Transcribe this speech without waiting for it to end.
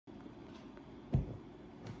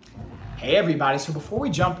Hey everybody, so before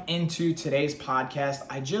we jump into today's podcast,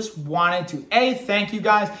 I just wanted to thank you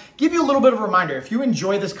guys, give you a little bit of a reminder. If you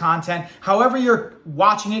enjoy this content, however you're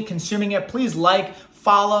watching it, consuming it, please like,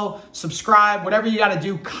 follow, subscribe, whatever you got to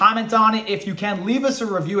do, comment on it. If you can, leave us a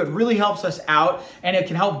review. It really helps us out and it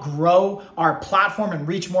can help grow our platform and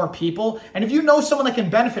reach more people. And if you know someone that can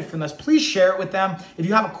benefit from this, please share it with them. If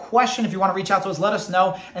you have a question, if you want to reach out to us, let us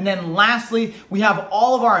know. And then lastly, we have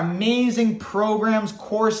all of our amazing programs,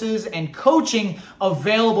 courses, and coaching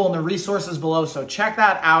available in the resources below. So check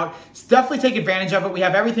that out. Definitely take advantage of it. We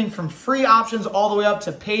have everything from free options all the way up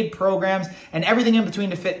to paid programs and everything in between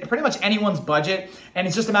to fit pretty much anyone's budget. And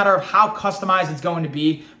it's just a matter of how customized it's going to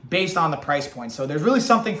be based on the price point. So there's really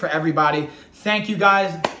something for everybody. Thank you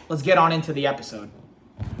guys. Let's get on into the episode.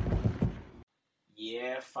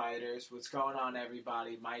 Yeah, fighters. What's going on,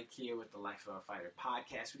 everybody? Mike here with the Life of a Fighter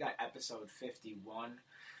podcast. We got episode 51,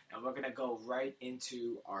 and we're going to go right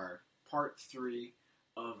into our part 3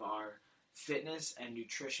 of our fitness and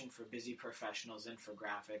nutrition for busy professionals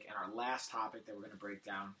infographic. And our last topic that we're going to break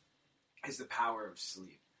down is the power of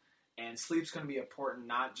sleep. And sleep's going to be important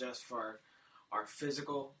not just for our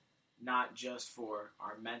physical, not just for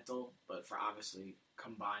our mental, but for obviously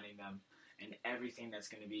combining them and everything that's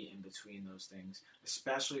going to be in between those things,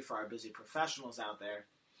 especially for our busy professionals out there.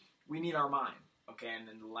 We need our mind, okay? And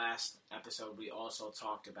in the last episode, we also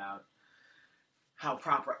talked about how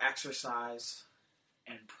proper exercise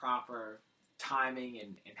and proper timing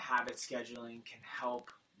and habit scheduling can help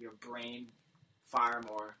your brain fire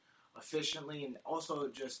more efficiently and also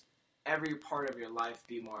just every part of your life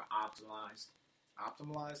be more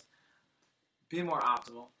be more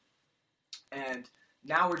optimal. And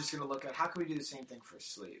now we're just going to look at how can we do the same thing for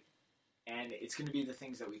sleep. And it's going to be the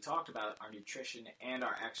things that we talked about, our nutrition and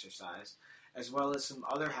our exercise, as well as some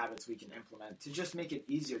other habits we can implement to just make it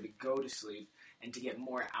easier to go to sleep and to get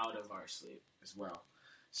more out of our sleep as well.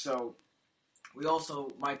 So we also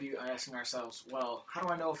might be asking ourselves, well, how do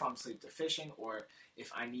I know if I'm sleep deficient or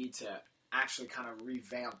if I need to actually kind of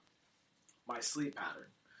revamp my sleep pattern,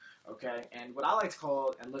 okay? And what I like to call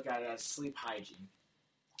it and look at it as sleep hygiene.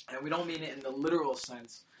 And we don't mean it in the literal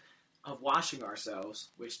sense of washing ourselves,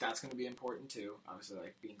 which that's going to be important too, obviously,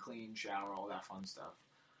 like being clean, shower, all that fun stuff.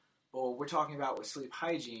 But what we're talking about with sleep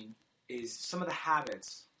hygiene is some of the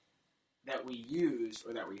habits that we use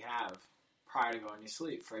or that we have prior to going to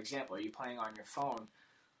sleep. For example, are you playing on your phone?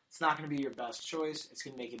 It's not going to be your best choice. It's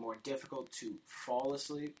going to make it more difficult to fall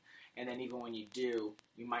asleep. And then even when you do,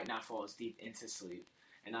 you might not fall as deep into sleep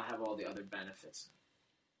and not have all the other benefits.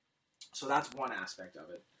 So that's one aspect of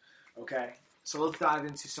it, okay? So let's dive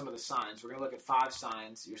into some of the signs. We're going to look at 5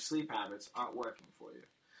 signs your sleep habits aren't working for you.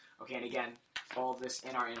 Okay, and again, all of this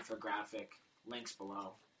in our infographic, links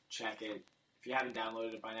below. Check it. If you haven't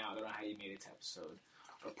downloaded it by now, I don't know how you made it to episode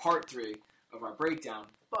or part 3 of our breakdown,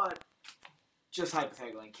 but just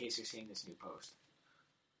hypothetically, in case you're seeing this new post,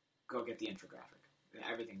 go get the infographic.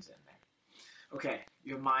 Everything's in there. Okay,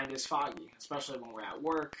 your mind is foggy, especially when we're at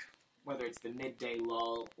work, whether it's the midday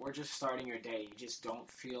lull or just starting your day. You just don't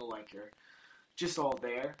feel like you're just all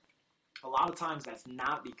there. A lot of times that's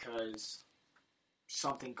not because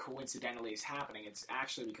something coincidentally is happening. It's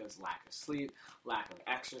actually because lack of sleep, lack of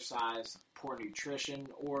exercise, poor nutrition,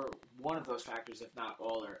 or one of those factors, if not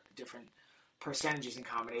all, are different percentages and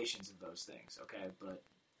combinations of those things, okay? But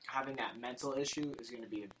having that mental issue is going to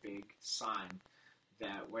be a big sign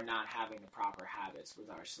that we're not having the proper habits with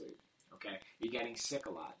our sleep, okay? You're getting sick a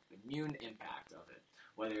lot, the immune impact of it,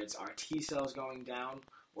 whether it's our T cells going down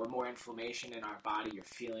or more inflammation in our body, you're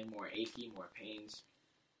feeling more achy, more pains.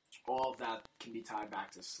 All of that can be tied back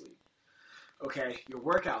to sleep. Okay, your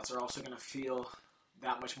workouts are also going to feel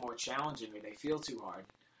that much more challenging or they feel too hard.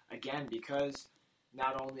 Again, because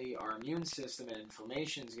not only our immune system and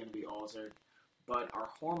inflammation is going to be altered, but our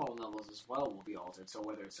hormone levels as well will be altered. So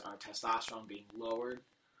whether it's our testosterone being lowered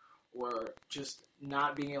or just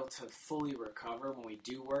not being able to fully recover when we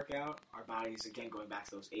do work out, our bodies, again, going back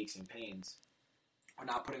to those aches and pains, we're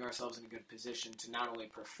not putting ourselves in a good position to not only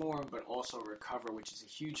perform, but also recover, which is a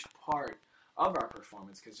huge part of our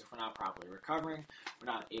performance, because if we're not properly recovering,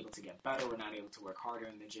 we're not able to get better, we're not able to work harder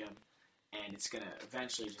in the gym, and it's going to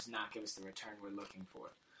eventually just not give us the return we're looking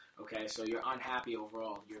for. Okay, so you're unhappy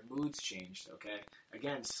overall. Your mood's changed, okay?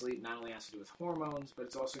 Again, sleep not only has to do with hormones, but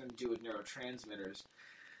it's also going to do with neurotransmitters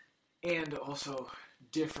and also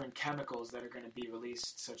different chemicals that are going to be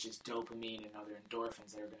released, such as dopamine and other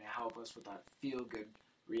endorphins that are going to help us with that feel-good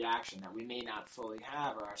reaction that we may not fully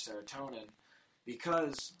have, or our serotonin,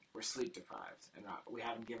 because we're sleep deprived and we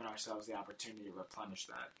haven't given ourselves the opportunity to replenish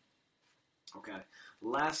that. Okay,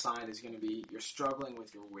 last sign is going to be you're struggling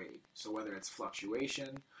with your weight. So whether it's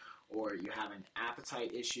fluctuation or you're having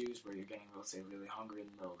appetite issues where you're getting, let's say, really hungry in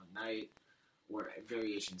the middle of the night, or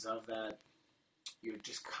variations of that, you're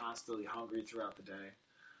just constantly hungry throughout the day,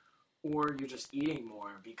 or you're just eating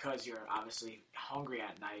more because you're obviously hungry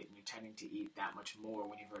at night and you're tending to eat that much more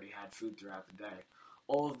when you've already had food throughout the day.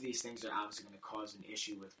 All of these things are obviously going to cause an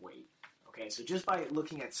issue with weight. Okay, so just by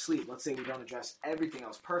looking at sleep, let's say we don't address everything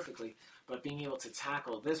else perfectly, but being able to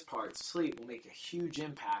tackle this part, sleep, will make a huge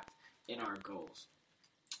impact in our goals.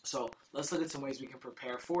 So let's look at some ways we can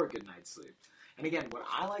prepare for a good night's sleep. And again, what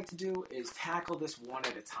I like to do is tackle this one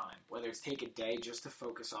at a time, whether it's take a day just to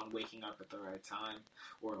focus on waking up at the right time,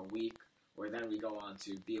 or a week, or then we go on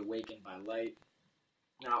to be awakened by light.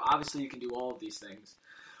 Now, obviously you can do all of these things,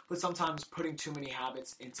 but sometimes putting too many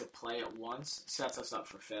habits into play at once sets us up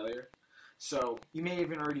for failure. So you may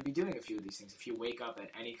even already be doing a few of these things. If you wake up at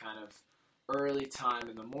any kind of early time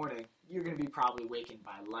in the morning, you're going to be probably wakened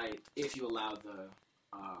by light if you allow the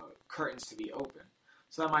curtains to be open.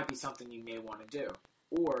 So that might be something you may want to do.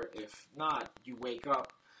 Or if not, you wake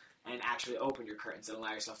up and actually open your curtains and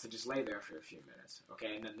allow yourself to just lay there for a few minutes.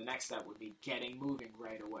 Okay, and then the next step would be getting moving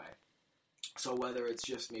right away. So whether it's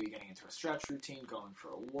just maybe getting into a stretch routine, going for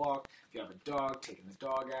a walk, if you have a dog, taking the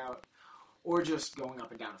dog out, or just going up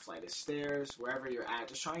and down a flight of stairs, wherever you're at,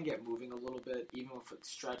 just try and get moving a little bit, even if it's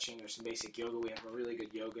stretching or some basic yoga. We have a really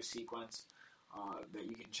good yoga sequence that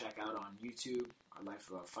you can check out on YouTube, our Life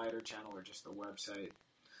of a Fighter channel, or just the website.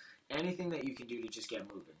 Anything that you can do to just get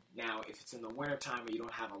moving. Now, if it's in the wintertime or you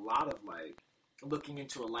don't have a lot of light, looking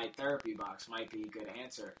into a light therapy box might be a good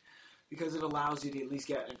answer, because it allows you to at least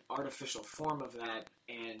get an artificial form of that,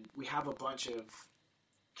 and we have a bunch of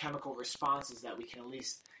chemical responses that we can at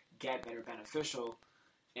least get that are beneficial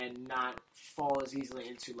and not fall as easily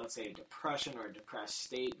into, let's say, a depression or a depressed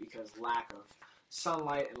state, because lack of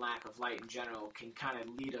sunlight and lack of light in general can kind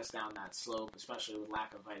of lead us down that slope, especially with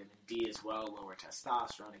lack of vitamin D as well, lower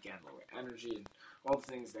testosterone, again, lower energy, and all the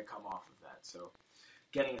things that come off of that. So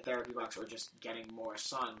getting a therapy box or just getting more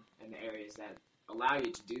sun in the areas that allow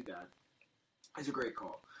you to do that is a great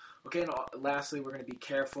call. Okay, and lastly, we're going to be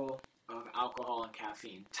careful of alcohol and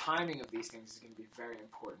caffeine. Timing of these things is going to be very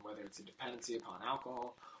important, whether it's a dependency upon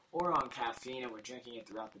alcohol or on caffeine and we're drinking it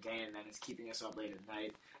throughout the day and then it's keeping us up late at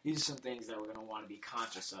night. These are some things that we're going to want to be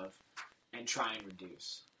conscious of and try and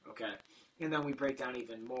reduce. Okay, and then we break down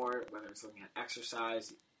even more, whether it's looking at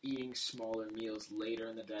exercise, eating smaller meals later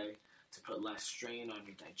in the day to put less strain on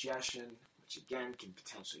your digestion, which again can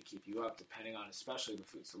potentially keep you up depending on especially the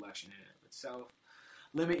food selection in and of itself.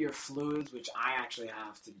 Limit your fluids, which I actually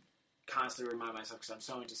have to constantly remind myself because I'm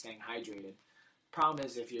so into staying hydrated. Problem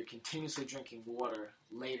is, if you're continuously drinking water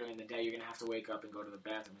later in the day, you're going to have to wake up and go to the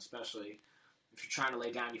bathroom, especially if you're trying to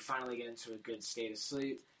lay down. You finally get into a good state of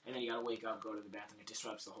sleep, and then you got to wake up, go to the bathroom. It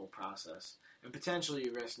disrupts the whole process. And potentially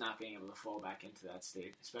you risk not being able to fall back into that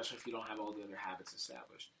state, especially if you don't have all the other habits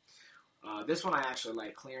established. This one I actually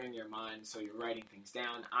like, clearing your mind, so you're writing things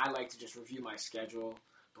down. I like to just review my schedule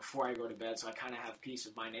before I go to bed, so I kind of have peace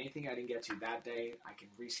of mind. Anything I didn't get to that day, I can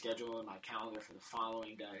reschedule in my calendar for the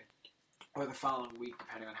following day or the following week,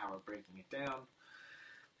 depending on how we're breaking it down.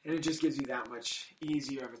 And it just gives you that much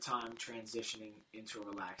easier of a time transitioning into a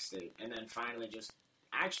relaxed state. And then finally, just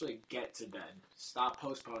actually get to bed. Stop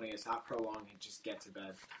postponing it, stop prolonging it, just get to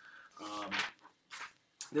bed.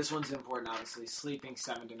 This one's important, obviously, sleeping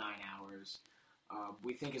 7 to 9 hours.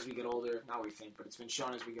 We think as we get older, not we think, but it's been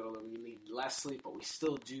shown as we get older, we need less sleep, but we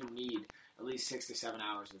still do need at least 6 to 7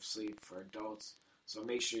 hours of sleep for adults. So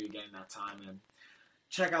make sure you're getting that time in.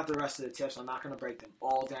 Check out the rest of the tips. I'm not going to break them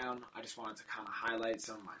all down. I just wanted to kind of highlight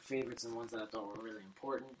some of my favorites and ones that I thought were really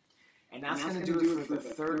important. And that's going to do it for the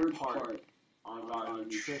third part of our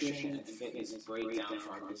nutrition and fitness breakdown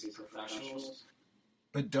for our busy professionals.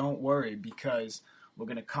 But don't worry, because we're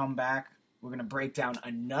going to come back. We're going to break down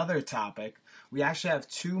another topic. We actually have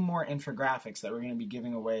 2 more infographics that we're going to be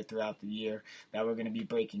giving away throughout the year that we're going to be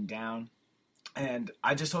breaking down. And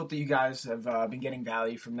I just hope that you guys have been getting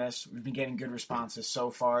value from this. We've been getting good responses so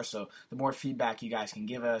far, so the more feedback you guys can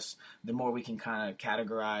give us, the more we can kind of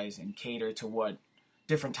categorize and cater to what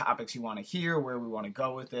different topics you want to hear, where we want to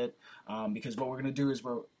go with it. Because what we're going to do is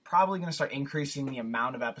we're probably going to start increasing the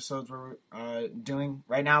amount of episodes we're doing.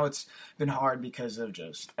 Right now it's been hard because of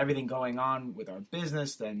just everything going on with our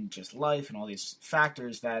business, then just life and all these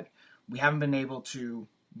factors that we haven't been able to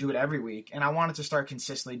do it every week. And I wanted to start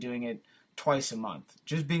consistently doing it twice a month.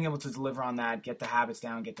 Just being able to deliver on that, get the habits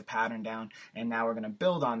down, get the pattern down, and now we're going to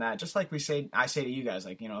build on that. Just like I say to you guys,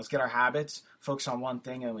 like, let's get our habits, focus on one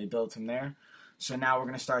thing, and we build from there. So now we're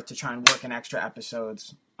going to start to try and work in extra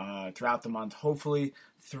episodes throughout the month, hopefully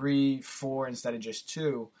 3, 4 instead of just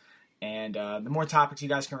 2. And the more topics you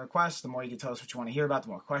guys can request, the more you can tell us what you want to hear about, the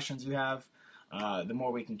more questions you have, the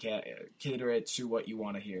more we can cater it to what you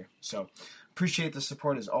want to hear. So appreciate the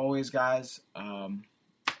support as always, guys.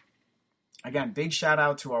 Again, big shout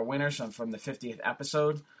out to our winners from the 50th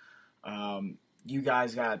episode. You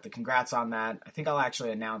guys got the congrats on that. I think I'll actually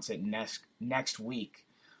announce it next week.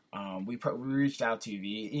 We reached out to you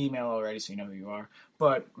via email already, so you know who you are,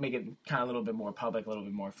 but make it kind of a little bit more public, a little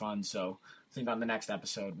bit more fun. So I think on the next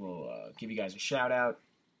episode, we'll give you guys a shout out.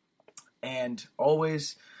 And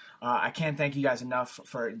always, I can't thank you guys enough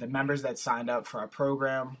for the members that signed up for our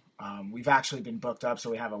program. We've actually been booked up, so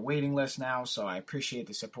we have a waiting list now. So I appreciate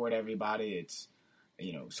the support, everybody. It's,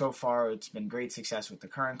 so far it's been great success with the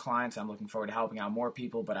current clients. I'm looking forward to helping out more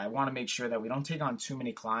people, but I want to make sure that we don't take on too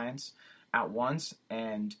many clients at once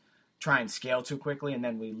and try and scale too quickly, and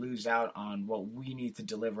then we lose out on what we need to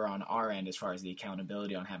deliver on our end as far as the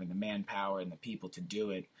accountability on having the manpower and the people to do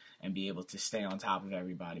it and be able to stay on top of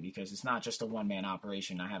everybody, because it's not just a one-man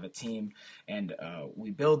operation. I have a team, and we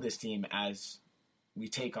build this team as we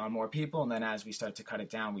take on more people, and then as we start to cut it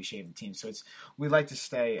down, we shave the team. So I like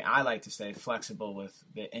to stay flexible with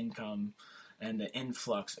the income and the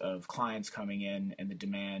influx of clients coming in and the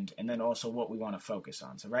demand, and then also what we want to focus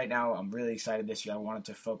on. So right now, I'm really excited this year. I wanted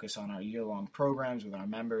to focus on our year-long programs with our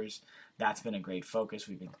members. That's been a great focus.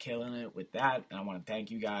 We've been killing it with that, and I want to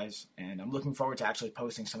thank you guys. And I'm looking forward to actually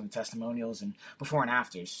posting some of the testimonials and before and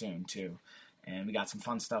afters soon, too. And we got some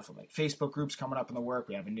fun stuff with like Facebook groups coming up in the work.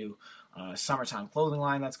 We have a new summertime clothing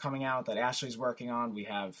line that's coming out that Ashley's working on. We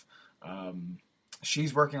have,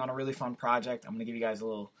 she's working on a really fun project. I'm going to give you guys a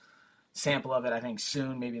little sample of it, I think,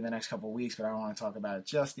 soon, maybe in the next couple of weeks, but I don't want to talk about it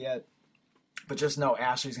just yet. But just know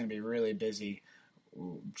Ashley's going to be really busy,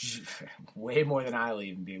 way more than I'll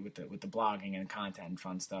even be with the blogging and content and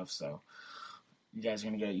fun stuff. So you guys are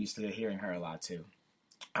going to get used to hearing her a lot too.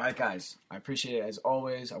 All right, guys, I appreciate it as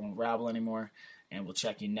always. I won't rabble anymore, and we'll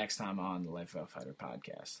check you next time on the Life of a Fighter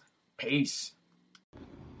podcast. Peace.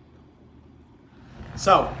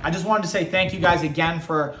 So I just wanted to say thank you guys again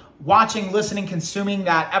for watching, listening, consuming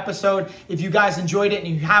that episode. If you guys enjoyed it and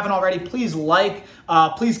you haven't already, please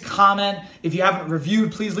please comment. If you haven't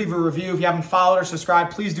reviewed, please leave a review. If you haven't followed or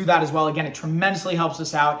subscribed, please do that as well. Again, it tremendously helps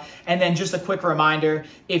us out. And then just a quick reminder,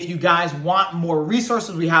 if you guys want more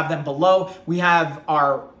resources, we have them below. We have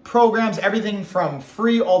our programs, everything from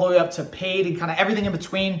free all the way up to paid and kind of everything in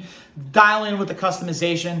between. Dial in with the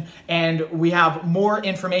customization, and we have more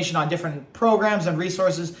information on different programs and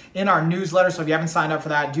resources in our newsletter. So if you haven't signed up for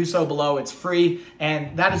that, do so below. It's free.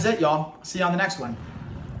 And that is it, y'all. See you on the next one.